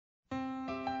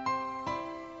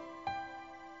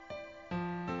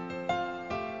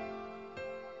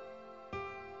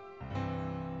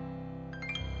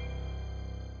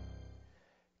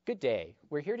Good day.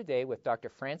 We're here today with Dr.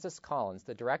 Francis Collins,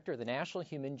 the Director of the National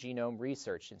Human Genome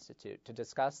Research Institute, to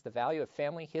discuss the value of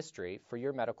family history for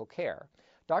your medical care.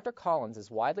 Dr. Collins is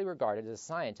widely regarded as a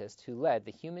scientist who led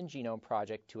the Human Genome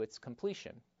Project to its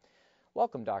completion.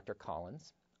 Welcome, Dr.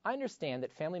 Collins. I understand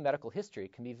that family medical history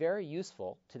can be very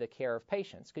useful to the care of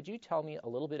patients. Could you tell me a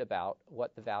little bit about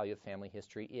what the value of family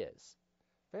history is?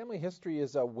 Family history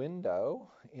is a window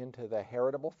into the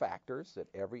heritable factors that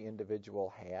every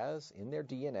individual has in their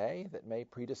DNA that may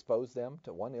predispose them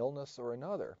to one illness or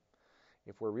another.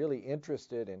 If we're really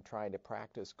interested in trying to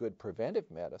practice good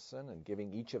preventive medicine and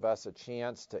giving each of us a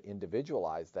chance to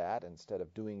individualize that instead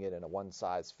of doing it in a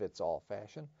one-size-fits-all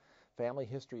fashion, family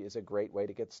history is a great way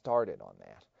to get started on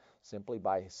that. Simply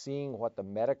by seeing what the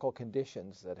medical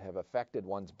conditions that have affected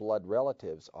one's blood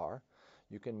relatives are,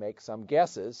 you can make some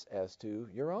guesses as to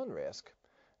your own risk.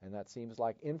 And that seems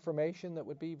like information that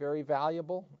would be very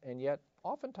valuable and yet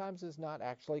oftentimes is not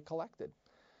actually collected.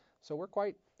 So we're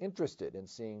quite interested in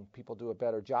seeing people do a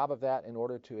better job of that in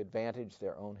order to advantage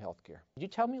their own health care. Could you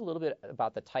tell me a little bit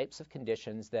about the types of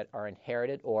conditions that are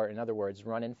inherited, or in other words,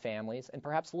 run in families, and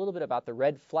perhaps a little bit about the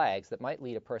red flags that might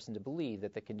lead a person to believe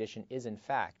that the condition is in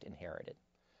fact inherited?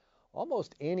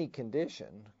 Almost any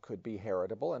condition could be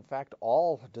heritable. In fact,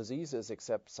 all diseases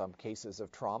except some cases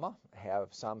of trauma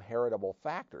have some heritable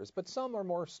factors, but some are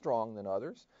more strong than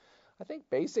others. I think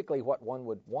basically what one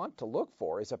would want to look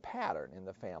for is a pattern in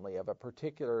the family of a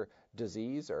particular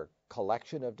disease or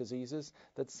collection of diseases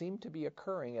that seem to be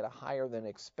occurring at a higher than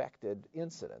expected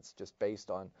incidence, just based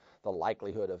on the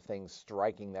likelihood of things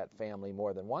striking that family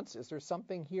more than once. Is there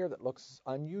something here that looks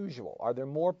unusual? Are there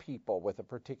more people with a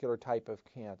particular type of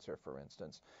cancer, for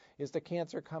instance? Is the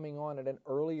cancer coming on at an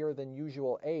earlier than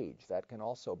usual age? That can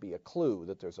also be a clue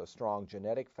that there's a strong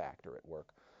genetic factor at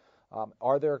work.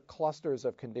 Are there clusters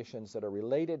of conditions that are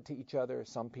related to each other,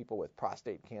 some people with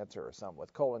prostate cancer or some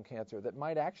with colon cancer, that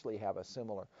might actually have a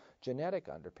similar genetic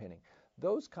underpinning?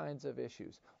 Those kinds of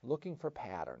issues, looking for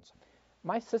patterns.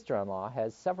 My sister-in-law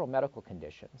has several medical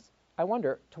conditions. I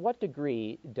wonder, to what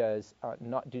degree do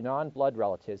non-blood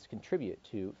relatives contribute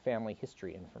to family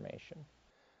history information?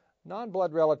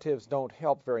 Non-blood relatives don't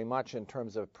help very much in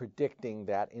terms of predicting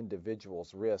that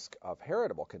individual's risk of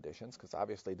heritable conditions, because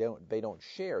obviously they don't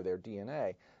share their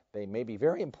DNA. They may be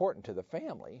very important to the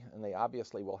family, and they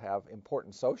obviously will have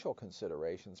important social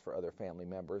considerations for other family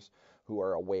members who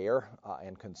are aware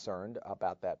and concerned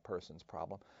about that person's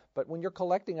problem. But when you're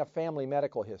collecting a family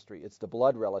medical history, it's the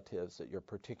blood relatives that you're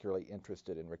particularly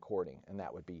interested in recording, and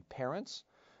that would be parents,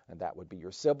 and that would be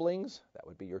your siblings, that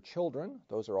would be your children.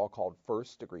 Those are all called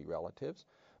first-degree relatives.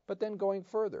 But then going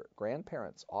further,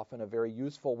 grandparents, often a very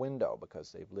useful window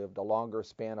because they've lived a longer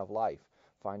span of life,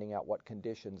 finding out what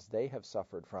conditions they have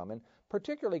suffered from, and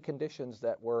particularly conditions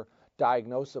that were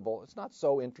diagnosable. It's not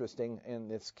so interesting in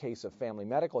this case of family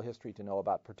medical history to know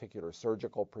about particular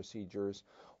surgical procedures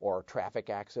or traffic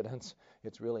accidents.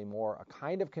 It's really more a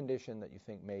kind of condition that you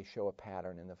think may show a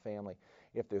pattern in the family.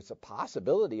 If there's a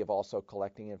possibility of also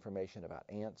collecting information about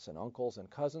aunts and uncles and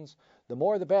cousins, the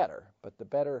more the better. But the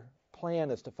better plan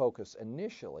is to focus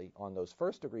initially on those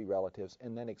first-degree relatives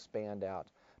and then expand out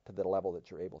to the level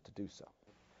that you're able to do so.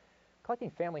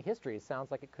 Collecting family history sounds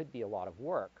like it could be a lot of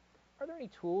work. Are there any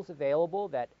tools available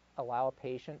that allow a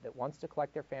patient that wants to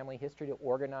collect their family history to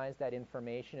organize that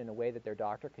information in a way that their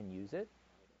doctor can use it?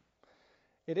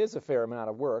 It is a fair amount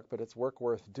of work, but it's work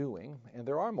worth doing, and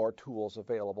there are more tools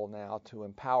available now to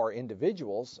empower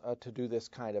individuals to do this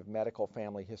kind of medical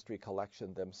family history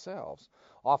collection themselves.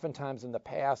 Oftentimes in the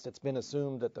past, it's been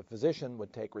assumed that the physician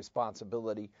would take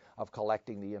responsibility of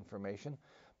collecting the information,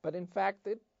 but in fact,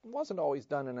 it wasn't always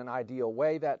done in an ideal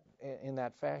way in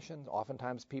that fashion.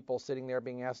 Oftentimes people sitting there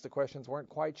being asked the questions weren't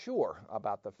quite sure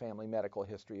about the family medical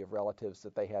history of relatives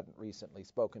that they hadn't recently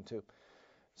spoken to.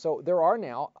 So there are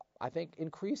now, I think,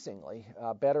 increasingly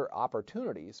better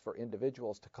opportunities for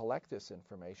individuals to collect this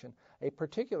information. A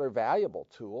particular valuable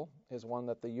tool is one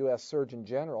that the U.S. Surgeon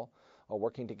General,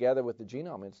 working together with the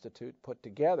Genome Institute, put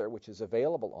together, which is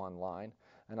available online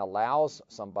and allows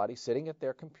somebody sitting at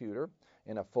their computer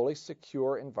in a fully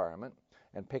secure environment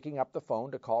and picking up the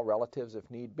phone to call relatives if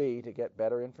need be to get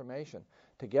better information,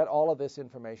 to get all of this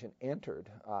information entered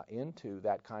into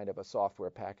that kind of a software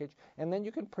package, and then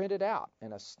you can print it out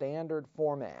in a standard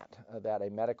format that a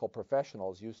medical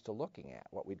professional is used to looking at,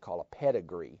 what we'd call a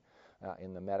pedigree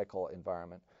in the medical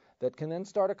environment, that can then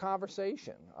start a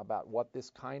conversation about what this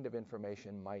kind of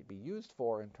information might be used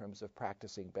for in terms of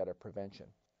practicing better prevention.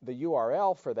 The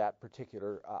URL for that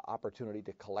particular opportunity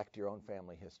to collect your own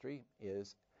family history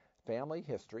is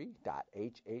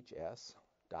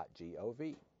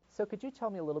familyhistory.hhs.gov. So could you tell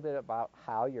me a little bit about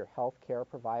how your health care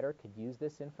provider could use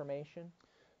this information?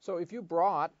 So if you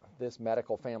brought this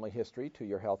medical family history to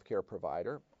your healthcare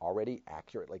provider, already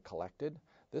accurately collected,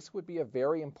 this would be a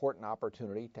very important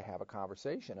opportunity to have a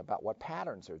conversation about what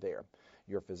patterns are there.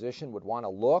 Your physician would want to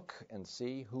look and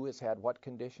see who has had what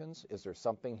conditions. Is there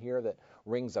something here that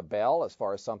rings a bell as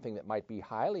far as something that might be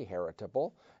highly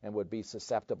heritable and would be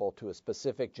susceptible to a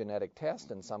specific genetic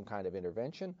test and some kind of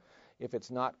intervention? If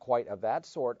it's not quite of that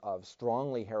sort of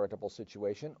strongly heritable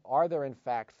situation, are there in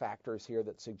fact factors here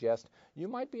that suggest you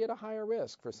might be at a higher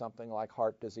risk for something like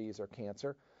heart disease or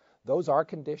cancer? Those are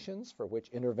conditions for which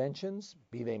interventions,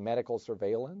 be they medical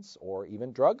surveillance or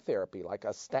even drug therapy like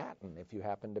a statin, if you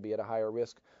happen to be at a higher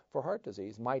risk for heart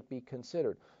disease, might be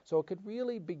considered. So it could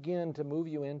really begin to move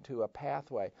you into a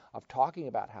pathway of talking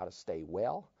about how to stay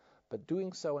well, but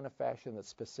doing so in a fashion that's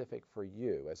specific for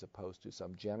you as opposed to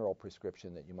some general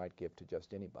prescription that you might give to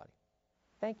just anybody.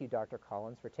 Thank you, Dr.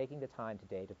 Collins, for taking the time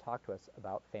today to talk to us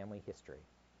about family history.